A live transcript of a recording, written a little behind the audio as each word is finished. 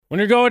When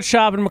you're going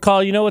shopping,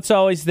 McCall, you know what's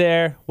always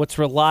there? What's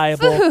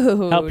reliable?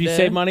 Food. Help you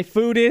save money.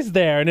 Food is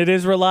there, and it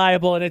is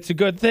reliable, and it's a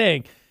good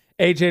thing.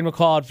 AJ and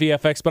McCall at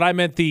VFX, but I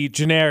meant the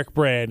generic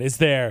brand is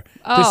there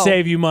to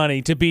save you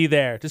money, to be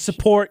there, to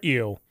support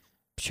you.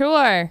 Sure.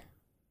 Are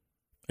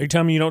you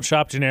telling me you don't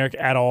shop generic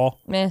at all?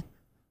 Meh.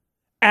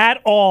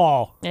 At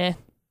all?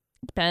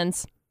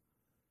 Depends.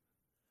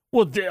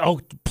 Well,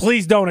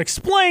 please don't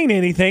explain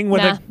anything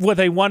with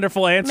a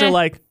wonderful answer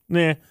like,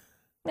 nah.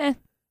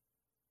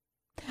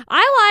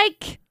 I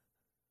like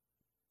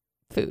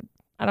food.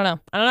 I don't know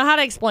how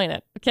to explain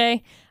it,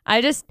 okay?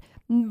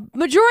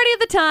 Majority of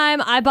the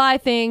time, I buy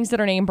things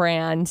that are name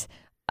brand.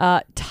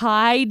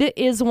 Tide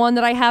is one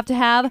that I have to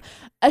have.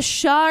 A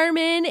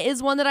Charmin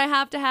is one that I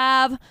have to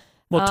have.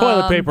 Well,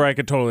 toilet paper I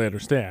could totally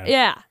understand.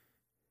 Yeah.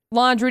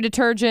 Laundry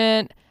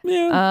detergent.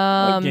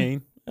 Yeah,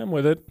 again, I'm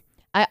with it.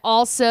 I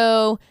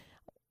also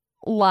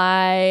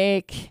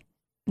like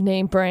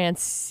name brand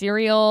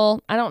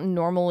cereal. I don't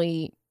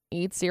normally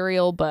eat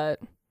cereal, but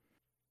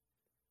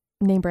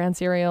name brand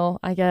cereal,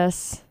 I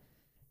guess.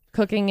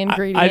 Cooking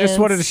ingredients. I just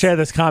wanted to share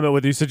this comment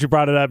with you since you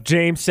brought it up.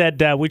 James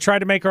said, we tried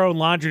to make our own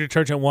laundry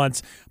detergent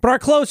once, but our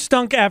clothes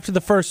stunk after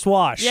the first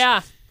wash.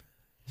 Yeah.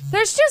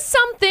 There's just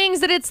some things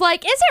that it's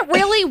like, is it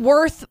really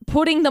worth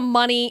putting the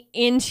money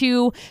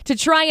into to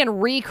try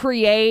and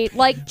recreate?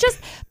 Like, just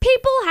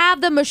people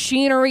have the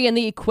machinery and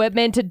the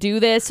equipment to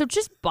do this, so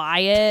just buy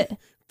it.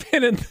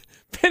 Pin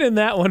in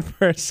that one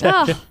for a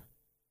second.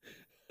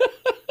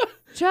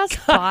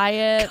 Just buy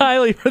it.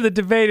 Kylie, for the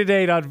debate at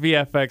 8 on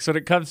VFX, when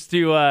it comes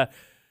to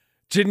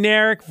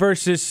generic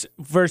versus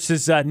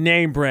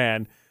name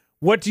brand,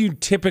 what do you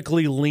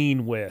typically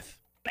lean with?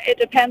 It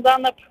depends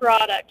on the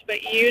product,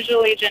 but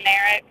usually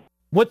generic.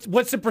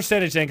 What's the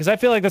percentage then? Because I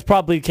feel like that's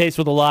probably the case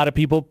with a lot of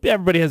people.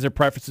 Everybody has their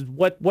preferences.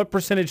 What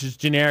percentage is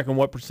generic and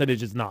what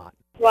percentage is not?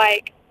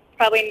 Like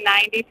probably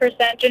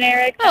 90%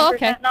 generic,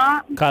 10%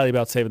 not. Kylie,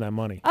 about saving that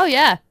money. Oh,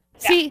 yeah.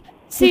 See,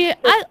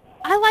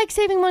 I like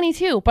saving money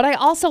too, but I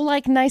also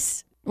like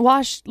nice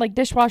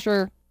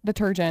dishwasher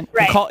detergent.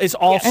 Right. It's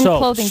all And soap.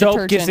 clothing Soap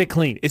detergent. gets it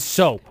clean. It's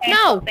soap. And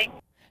No. clothing.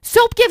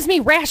 Soap gives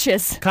me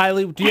rashes.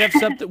 Kylie, do you have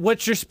something?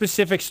 What's your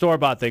specific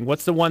store-bought thing?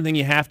 What's the one thing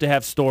you have to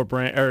have store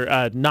brand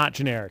or not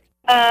generic?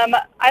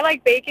 I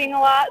like baking a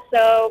lot,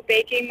 so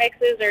baking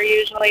mixes are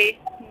usually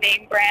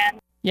name brand.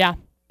 Yeah.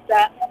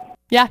 Stuff.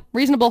 Yeah,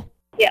 reasonable.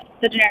 Yeah,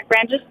 the generic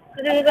brand just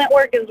doesn't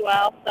work as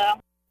well, so.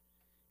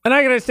 And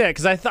I gotta say,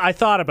 because I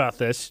thought about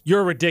this,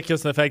 you're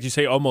ridiculous in the fact you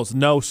say almost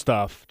no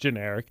stuff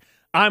generic.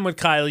 I'm with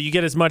Kylie. You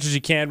get as much as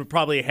you can, but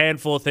probably a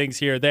handful of things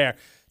here or there.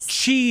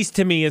 Cheese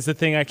to me is the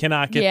thing I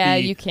cannot get. Yeah,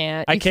 you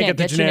can't. I can't get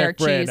the generic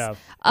brand cheese. of.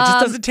 It just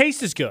doesn't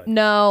taste as good.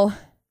 No.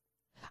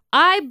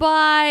 I'll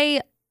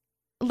buy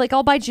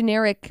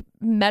generic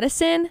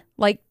medicine,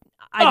 like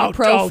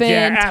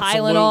ibuprofen,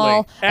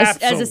 Tylenol, as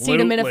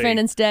acetaminophen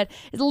instead.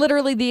 It's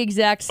literally the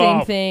exact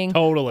same thing.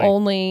 Totally.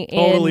 Only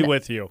Totally in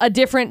with you. a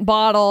different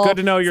bottle. Good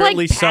to know you're it's at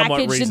least somewhat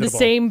packaged reasonable. in the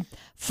same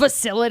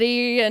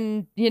facility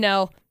and,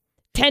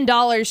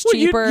 $10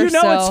 cheaper. You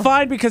know so. it's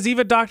fine because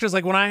even doctors,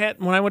 like when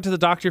I went to the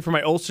doctor for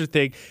my ulcer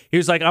thing, he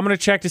was like, I'm going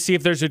to check to see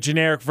if there's a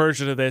generic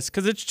version of this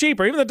because it's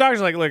cheaper. Even the doctor's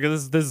like, look,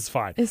 this is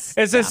fine. It's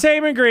the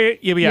same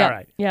ingredient. You'll be all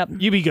right. Yep.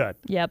 You be good.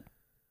 Yep.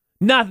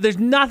 There's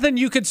nothing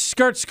you could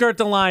skirt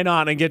the line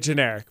on and get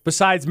generic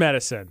besides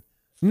medicine.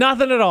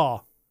 Nothing at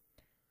all.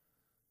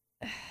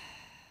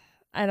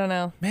 I don't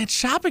know. Man,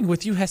 shopping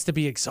with you has to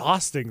be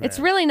exhausting. Man. It's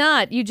really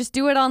not. You just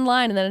do it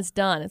online and then it's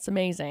done. It's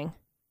amazing.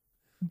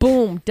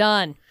 Boom,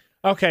 done.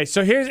 Okay,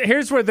 so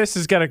here's where this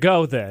is going to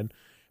go then.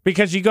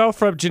 Because you go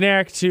from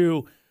generic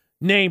to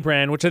name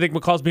brand, which I think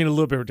McCall's being a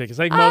little bit ridiculous.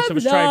 I think most of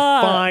us try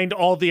and find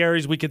all the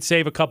areas we could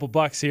save a couple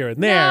bucks here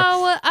and there.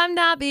 No, I'm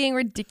not being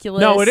ridiculous.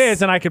 No, it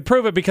is, and I could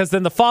prove it because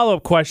then the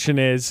follow-up question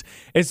is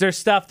there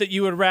stuff that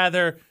you would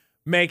rather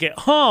make at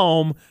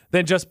home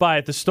than just buy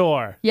at the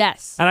store?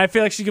 Yes. And I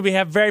feel like she could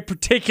have very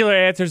particular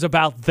answers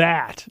about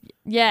that.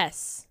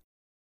 Yes.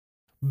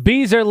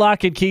 Bees are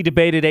lock and key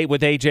debate at 8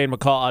 with AJ and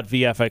McCall on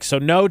VFX. So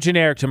no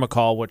generic to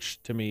McCall,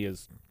 which to me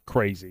is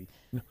crazy.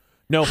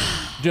 No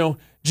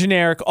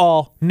generic,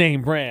 all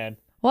name brand.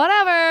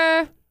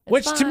 Whatever.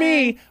 Which to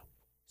me,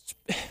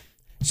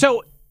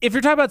 so if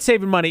you're talking about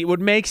saving money, it would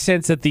make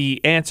sense that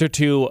the answer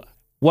to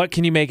what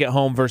can you make at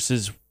home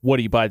versus what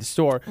do you buy at the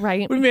store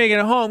right. would be making it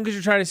at home because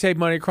you're trying to save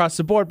money across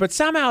the board. But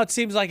somehow it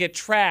seems like it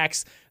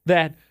tracks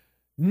that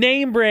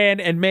name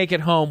brand and make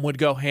it home would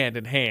go hand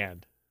in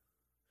hand.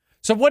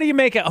 So what do you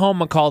make at home,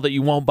 McCall, that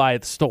you won't buy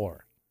at the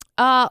store?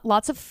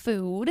 Lots of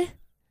food.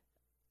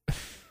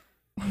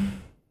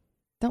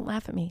 Don't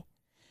laugh at me.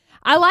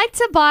 I like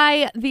to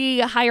buy the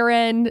higher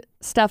end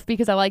stuff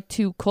because I like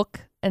to cook.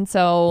 And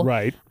so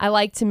I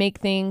like to make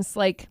things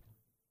like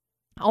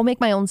I'll make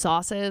my own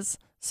sauces.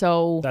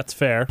 So that's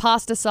fair.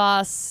 Pasta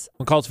sauce.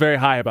 McCall's very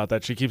high about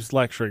that. She keeps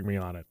lecturing me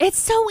on it. It's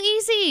so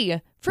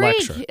easy.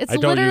 Freak. Lecture. It's I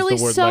don't literally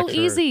use the word so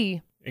lecture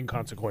easy.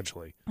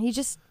 Inconsequentially. You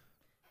just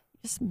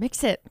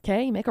mix it,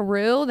 okay? You make a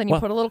roux, then you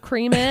put a little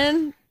cream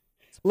in.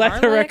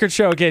 Let the record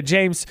show again.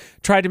 James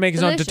tried to make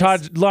his own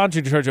Delicious.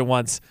 laundry detergent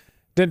once.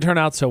 Didn't turn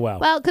out so well.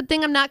 Well, good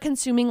thing I'm not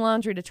consuming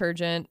laundry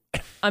detergent.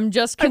 I'm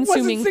just I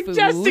consuming wasn't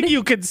suggesting food.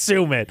 you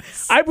consume it.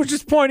 I was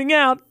just pointing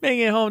out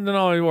making it home doesn't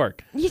always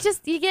work. You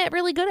get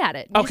really good at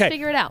it. You Okay. just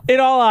figure it out. In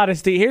all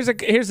honesty,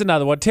 here's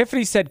another one.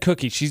 Tiffany said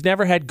cookies. She's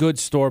never had good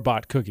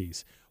store-bought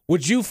cookies.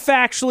 Would you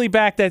factually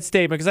back that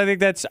statement? Because I think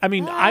that's,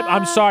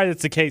 I'm sorry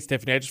that's the case,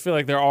 Tiffany. I just feel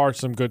like there are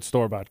some good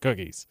store-bought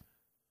cookies.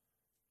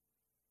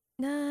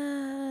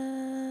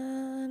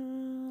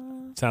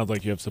 Sounds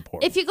like you have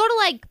support. If you go to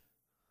like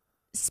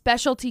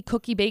specialty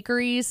cookie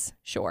bakeries,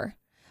 sure.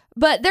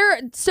 But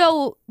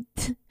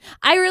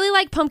I really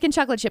like pumpkin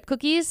chocolate chip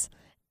cookies.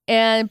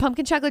 And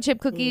pumpkin chocolate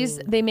chip cookies,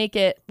 they make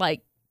it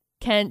like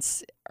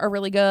Kent's are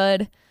really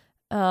good.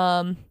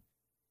 I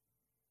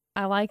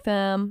like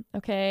them.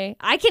 Okay.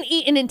 I can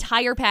eat an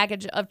entire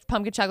package of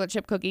pumpkin chocolate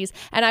chip cookies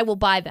and I will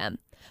buy them.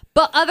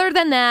 But other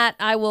than that,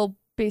 I will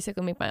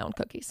basically make my own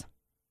cookies.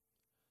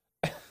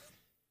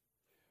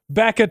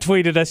 Becca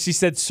tweeted us. She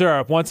said,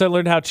 syrup. Once I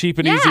learned how cheap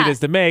and easy it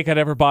is to make, I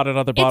never bought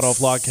another bottle of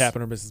Log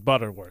Cabin or Mrs.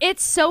 Butterworth.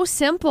 It's so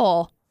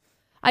simple.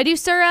 I do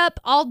syrup.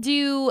 I'll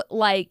do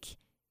like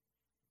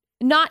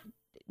not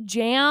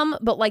jam,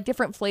 but like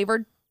different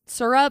flavored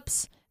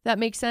syrups. That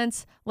makes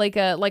sense. Like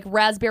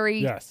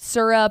raspberry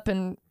syrup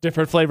and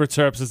different flavored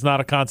syrups is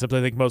not a concept I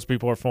think most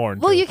people are foreign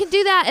to. Well, you can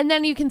do that, and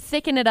then you can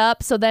thicken it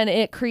up, so then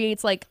it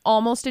creates like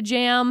almost a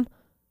jam.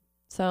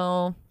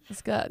 So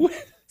it's good.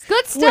 It's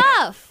good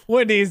stuff.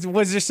 Wendy,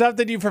 was there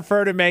something you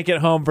prefer to make at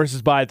home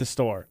versus buy at the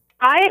store?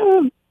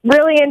 I'm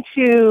really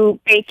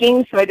into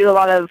baking, so I do a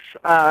lot of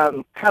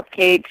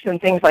cupcakes and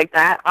things like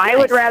that. I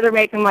would rather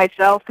make them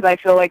myself because I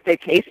feel like they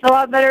taste a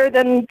lot better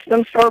than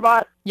some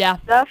store-bought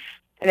stuff.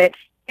 And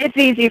it's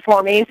easy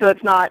for me, so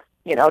it's not,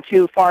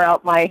 too far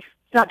out it's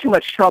not too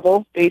much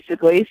trouble,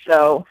 basically.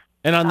 So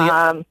And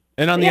on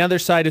the other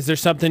side, is there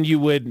something you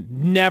would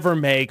never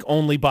make,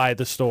 only buy at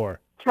the store?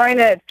 Trying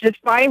to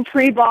just buying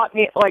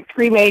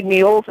pre-made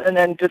meals and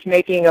then just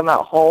making them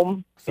at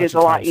home is a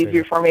lot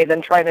easier for me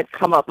than trying to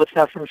come up with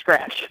stuff from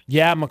scratch.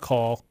 Yeah,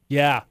 McCall.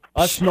 Yeah.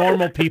 Us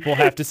normal people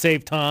have to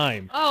save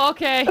time. Oh,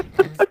 okay.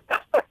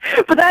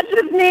 But that's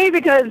just me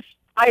because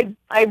I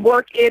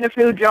work in a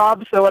food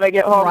job, so when I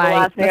get home, the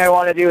last thing I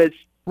want to do is...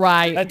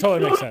 Right. That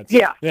totally makes sense.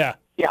 Yeah. Yeah.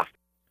 Yeah.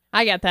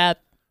 I get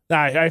that.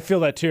 I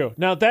feel that too.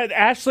 Now, that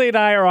Ashley and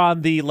I are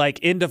on the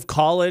end of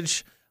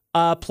college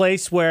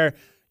place where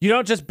you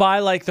don't just buy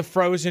like the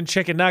frozen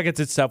chicken nuggets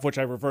and stuff, which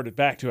I reverted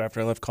back to after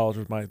I left college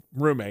with my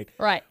roommate.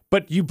 Right.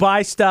 But you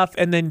buy stuff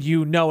and then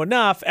you know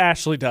enough,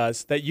 Ashley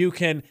does, that you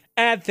can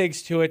add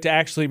things to it to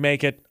actually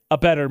make it a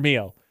better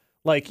meal.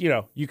 Like,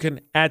 you can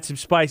add some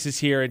spices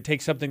here and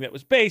take something that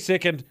was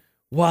basic and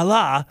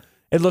voila,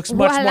 it looks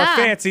much more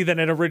fancy than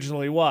it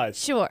originally was.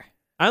 Sure.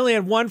 I only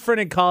had one friend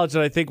in college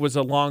that I think was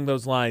along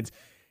those lines.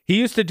 He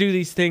used to do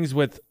these things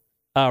with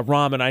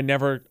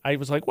ramen. I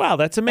was like, wow,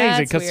 that's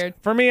amazing. Because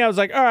for me, I was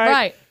like, all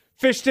right,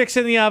 fish sticks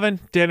in the oven,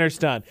 dinner's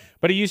done.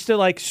 But he used to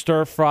like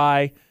stir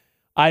fry.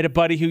 I had a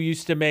buddy who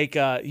used to make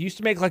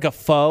like a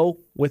pho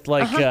with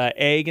like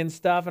egg and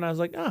stuff. And I was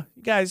like, oh,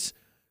 you guys,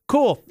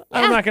 cool. Yeah.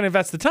 I'm not going to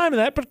invest the time in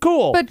that, but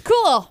cool.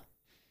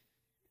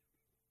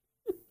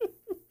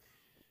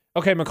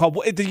 Okay,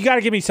 McCall, you got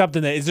to give me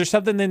something. Is there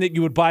something then that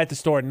you would buy at the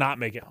store and not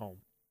make it home?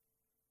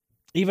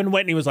 Even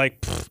Whitney was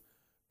like,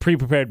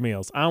 pre-prepared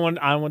meals. I'm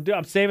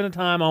saving the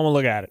time. I want to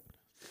look at it.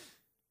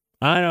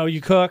 I know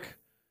you cook,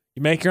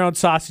 you make your own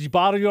sausage, you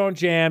bottle your own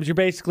jams. You're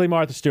basically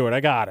Martha Stewart. I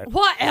got it.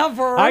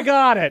 Whatever. I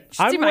got it.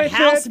 I'm in my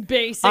house,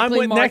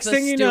 basically. Next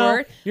thing you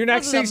know, your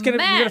next thing's you're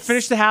gonna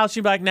finish the house.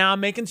 You're like, now I'm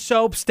making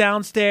soaps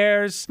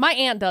downstairs. My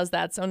aunt does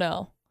that, so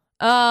no.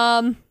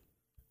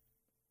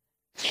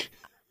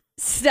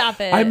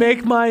 Stop it. I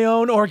make my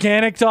own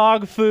organic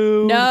dog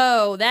food.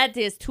 No, that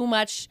is too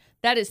much.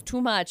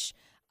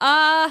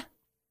 Not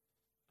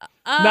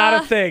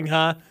a thing,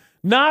 huh?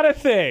 Not a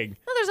thing.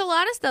 No, there's a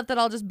lot of stuff that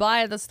I'll just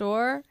buy at the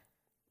store.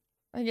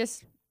 I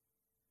guess.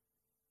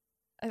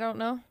 I don't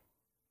know.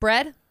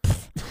 Bread? I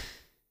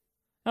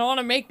don't want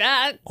to make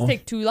that. It'll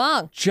take too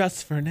long.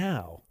 Just for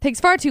now. Takes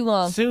far too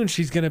long. Soon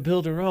she's going to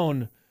build her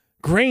own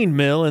grain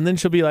mill, and then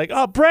she'll be like,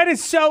 oh, bread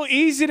is so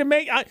easy to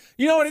make.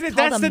 You know what it is?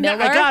 That's the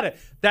I got it.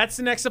 That's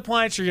the next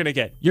appliance you're going to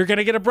get. You're going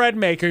to get a bread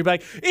maker. You'll be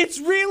like, it's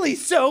really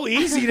so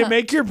easy to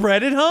make your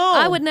bread at home.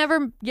 I would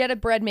never get a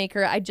bread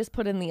maker. I just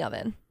put it in the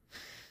oven.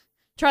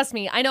 Trust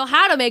me, I know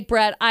how to make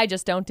bread. I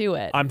just don't do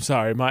it. I'm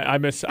sorry. I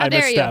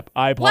misstep.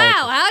 I apologize.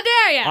 Wow, how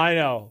dare you? I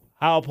know.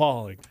 How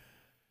appalling.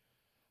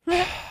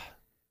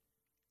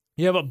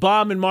 You have a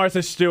Bomb and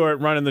Martha Stewart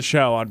running the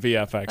show on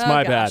VFX.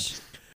 My bad.